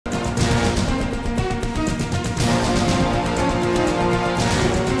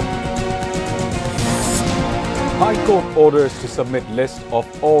High Court orders to submit list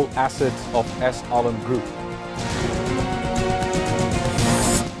of all assets of S. Alam Group.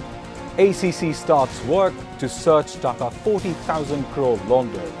 ACC starts work to search Taka 40,000 crore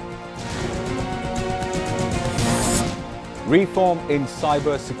laundered. Reform in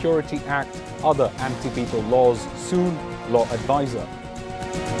Cyber Security Act, other anti-people laws soon, law advisor.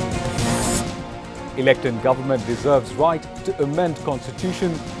 Elected government deserves right to amend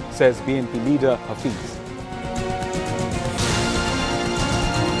constitution, says BNP leader Hafiz.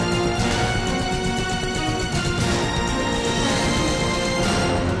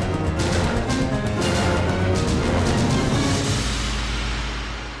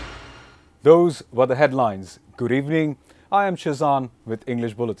 Those were the headlines. Good evening. I am Shazan with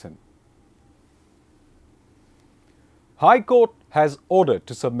English Bulletin. High Court has ordered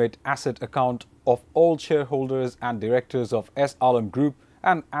to submit asset account of all shareholders and directors of S. Alam Group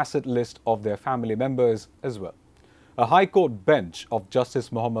and asset list of their family members as well. A High Court bench of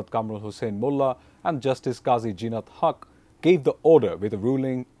Justice Muhammad Kamrul Hussain Mullah and Justice Qazi Jinat Haq gave the order with a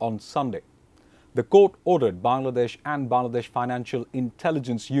ruling on Sunday. The court ordered Bangladesh and Bangladesh Financial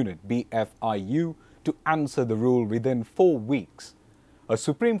Intelligence Unit (BFIU) to answer the rule within 4 weeks. A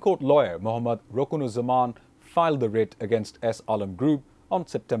Supreme Court lawyer, Mohammad Rokunuzzaman, filed the writ against S. Alam Group on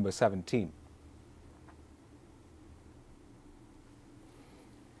September 17.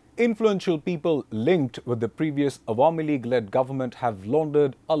 Influential people linked with the previous Awami League-led government have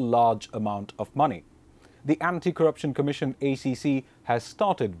laundered a large amount of money. The Anti-Corruption Commission ACC has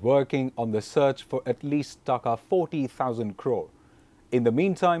started working on the search for at least Taka 40,000 crore. In the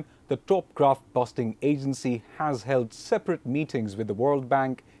meantime, the top graft-busting agency has held separate meetings with the World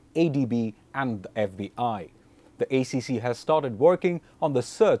Bank, ADB and the FBI. The ACC has started working on the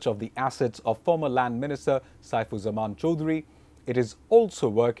search of the assets of former Land Minister Saifuzzaman Chowdhury. It is also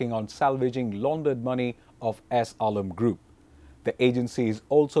working on salvaging laundered money of S. Alam Group. The agency is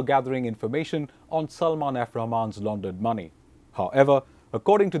also gathering information on Salman F. Rahman's laundered money. However,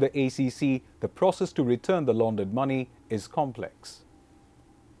 according to the ACC, the process to return the laundered money is complex.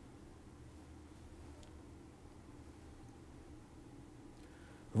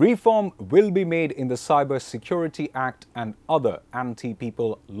 Reform will be made in the Cyber Security Act and other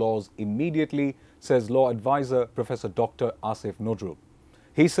anti-people laws immediately, says law advisor Professor Dr. Asif Nojrul.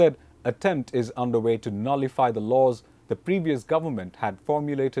 He said attempt is underway to nullify the laws the previous government had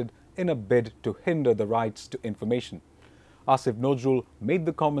formulated in a bid to hinder the rights to information. Asif Nojrul made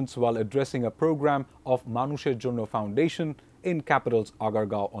the comments while addressing a program of Manusher Jonno Foundation in capital's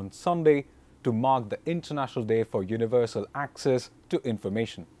Agargaon on Sunday to mark the International Day for Universal Access to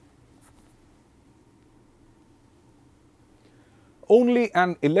Information. Only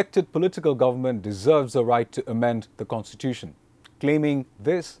an elected political government deserves the right to amend the constitution. Claiming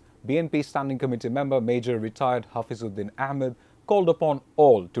this, BNP Standing Committee member Major retired Hafizuddin Ahmed called upon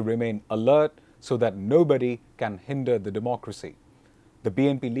all to remain alert so that nobody can hinder the democracy. The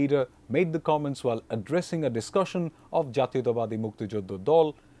BNP leader made the comments while addressing a discussion of Jatiyotawadi Muktijoddo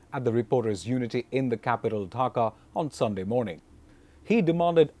Dol at the Reporters' Unity in the capital Dhaka on Sunday morning. He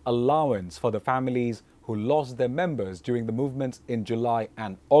demanded allowance for the families who lost their members during the movements in July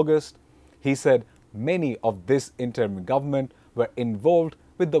and August. He said many of this interim government were involved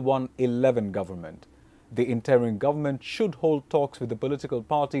with the 111 government. The interim government should hold talks with the political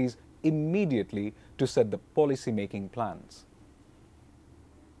parties immediately to set the policy-making plans.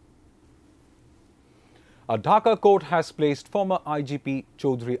 A Dhaka court has placed former IGP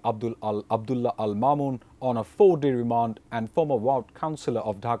Chaudhry Abdullah Al Mamun on a 4-day remand and former ward councillor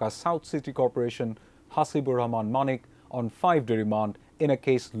of Dhaka South City Corporation Hasibur Rahman Manik on 5-day remand in a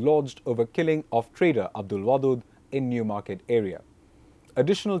case lodged over killing of trader Abdul Wadud in Newmarket area.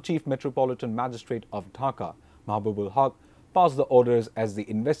 Additional Chief Metropolitan Magistrate of Dhaka, Mahbubul Haq, passed the orders as the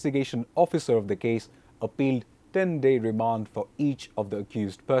investigation officer of the case appealed 10-day remand for each of the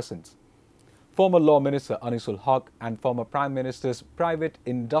accused persons. Former Law Minister Anisul Haq and former Prime Minister's Private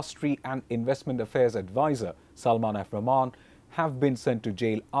Industry and Investment Affairs Advisor Salman F. Rahman have been sent to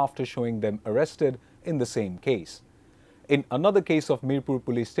jail after showing them arrested in the same case. In another case of Mirpur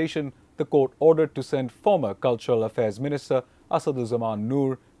Police Station, the court ordered to send former Cultural Affairs Minister Asaduzzaman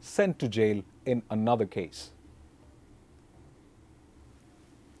Noor sent to jail in another case.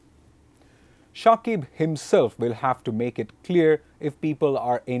 Shakib himself will have to make it clear if people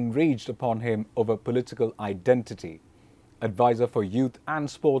are enraged upon him over political identity. Advisor for Youth and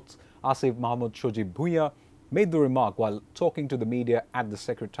Sports Asif Mahmood Shojib Bhuiya made the remark while talking to the media at the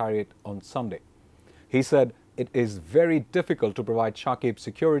Secretariat on Sunday. He said it is very difficult to provide Shakib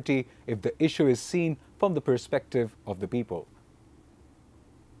security if the issue is seen from the perspective of the people.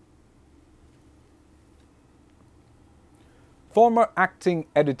 Former acting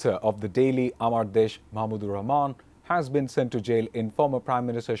editor of the daily Amar Desh, Mahmudur Rahman, has been sent to jail in former Prime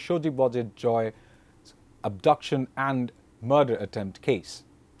Minister Sojib Wajid Joy's abduction and murder attempt case.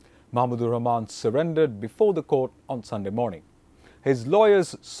 Mahmudur Rahman surrendered before the court on Sunday morning. His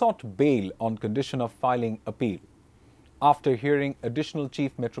lawyers sought bail on condition of filing appeal. After hearing, Additional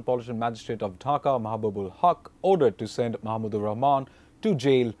Chief Metropolitan Magistrate of Dhaka, Mahbubul Haq, ordered to send Mahmudur Rahman to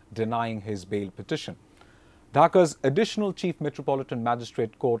jail, denying his bail petition. Dhaka's Additional Chief Metropolitan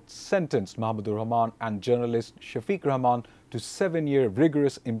Magistrate Court sentenced Mahmudur Rahman and journalist Shafiq Rahman to 7-year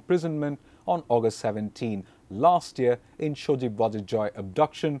rigorous imprisonment on August 17 last year in Sojib Wajid Joy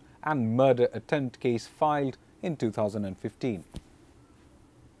abduction and murder attempt case filed in 2015.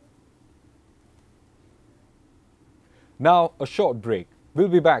 Now, a short break. We'll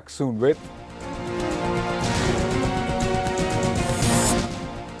be back soon with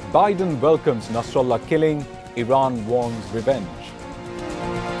Biden welcomes Nasrallah killing, Iran warns revenge.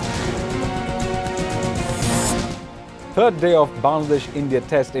 Third day of Bangladesh-India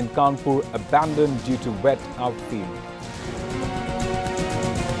test in Kanpur abandoned due to wet outfield.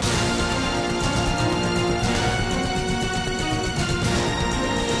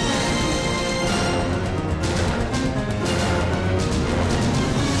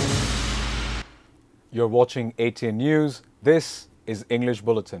 You're watching ATN News. This is English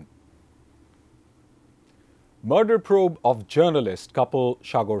Bulletin. Murder probe of journalist couple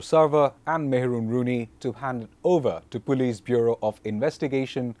Khbor Sarwar and Mehrun Rooney to hand over to Police Bureau of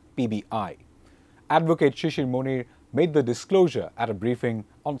Investigation (PBI). Advocate Shishir Munir made the disclosure at a briefing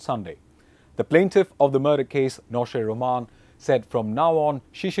on Sunday. The plaintiff of the murder case, Nosher Rahman, said from now on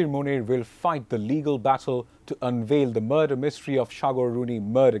Shishir Munir will fight the legal battle to unveil the murder mystery of Khbor Rooney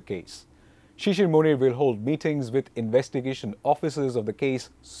murder case. Shishir Munir will hold meetings with investigation officers of the case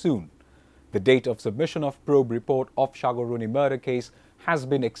soon. The date of submission of probe report of Khbor Rooney murder case has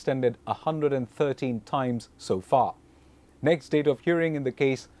been extended 113 times so far. Next date of hearing in the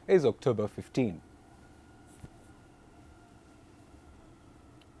case is October 15.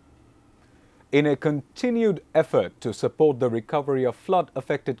 In a continued effort to support the recovery of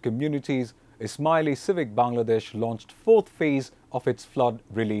flood-affected communities, Ismaili Civic Bangladesh launched fourth phase of its flood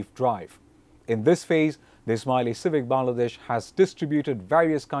relief drive. In this phase, the Ismaili Civic Bangladesh has distributed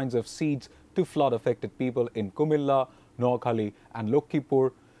various kinds of seeds to flood-affected people in Kumilla, Noakhali and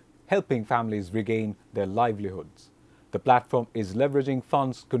Lokhipur, helping families regain their livelihoods. The platform is leveraging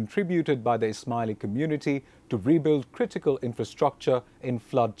funds contributed by the Ismaili community to rebuild critical infrastructure in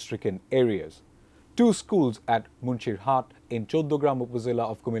flood-stricken areas. 2 schools at Munshirhat in Choddogram Upazila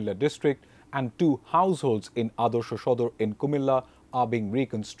of Kumilla district and 2 households in Adorsho Shodor in Kumilla are being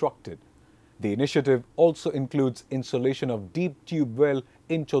reconstructed. The initiative also includes installation of deep tube well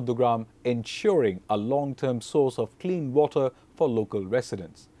in Choddogram, ensuring a long-term source of clean water for local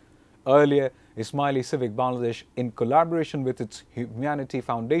residents. Earlier, Ismaili Civic Bangladesh, in collaboration with its Humanity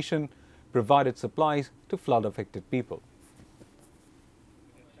Foundation, provided supplies to flood-affected people.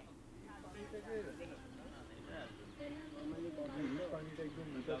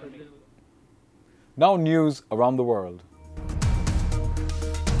 Now news around the world.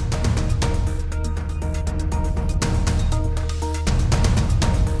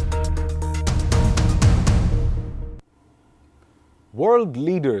 World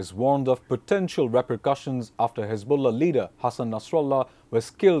leaders warned of potential repercussions after Hezbollah leader Hassan Nasrallah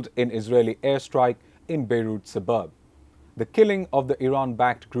was killed in Israeli airstrike in Beirut suburb. The killing of the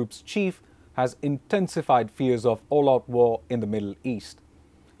Iran-backed group's chief has intensified fears of all-out war in the Middle East.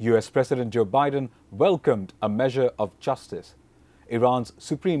 US President Joe Biden welcomed a measure of justice. Iran's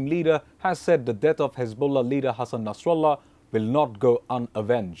supreme leader has said the death of Hezbollah leader Hassan Nasrallah will not go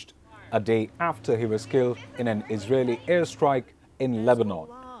unavenged, a day after he was killed in an Israeli airstrike in Lebanon.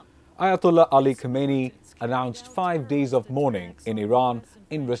 Ayatollah Ali Khamenei announced 5 days of mourning in Iran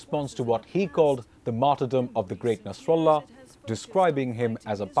in response to what he called the martyrdom of the great Nasrallah, describing him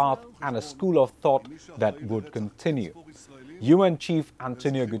as a path and a school of thought that would continue. UN Chief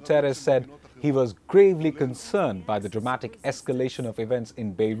Antonio Guterres said he was gravely concerned by the dramatic escalation of events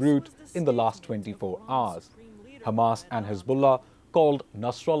in Beirut in the last 24 hours. Hamas and Hezbollah called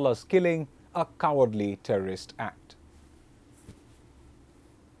Nasrallah's killing a cowardly terrorist act.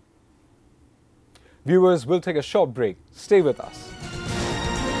 Viewers, we'll take a short break. Stay with us.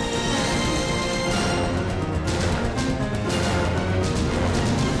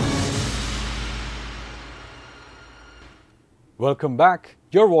 Welcome back.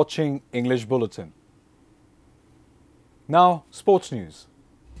 You're watching English Bulletin. Now, sports news.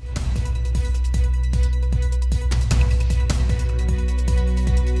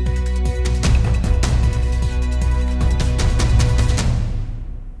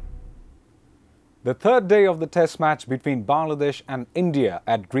 The third day of the test match between Bangladesh and India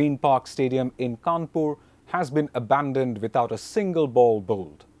at Green Park Stadium in Kanpur has been abandoned without a single ball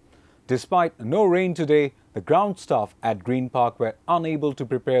bowled. Despite no rain today, the ground staff at Green Park were unable to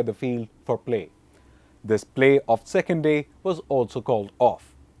prepare the field for play. This play of second day was also called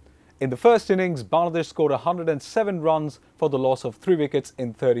off. In the first innings, Bangladesh scored 107 runs for the loss of 3 wickets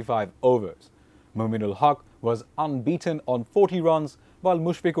in 35 overs. Muminul Haq was unbeaten on 40 runs, while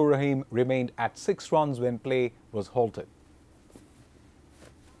Mushfiqur Rahim remained at 6 runs when play was halted.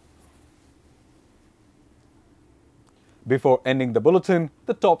 Before ending the bulletin,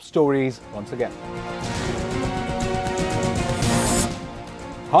 the top stories once again.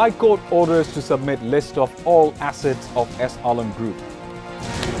 High Court orders to submit list of all assets of S. Alam Group.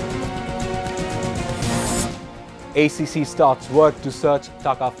 ACC starts work to search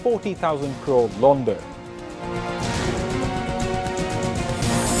Taka 40,000 crore laundered.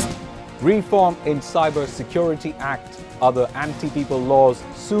 Reform in Cyber Security Act, other anti-people laws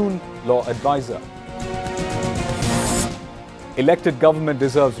soon, law advisor. Elected government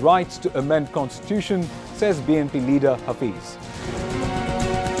deserves rights to amend constitution, says BNP leader Hafiz.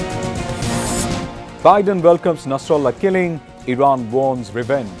 Biden welcomes Nasrallah killing, Iran warns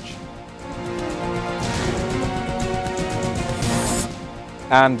revenge.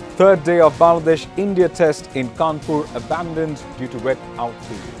 And third day of Bangladesh-India test in Kanpur abandoned due to wet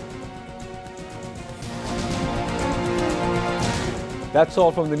outfield. That's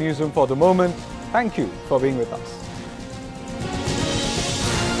all from the newsroom for the moment. Thank you for being with us.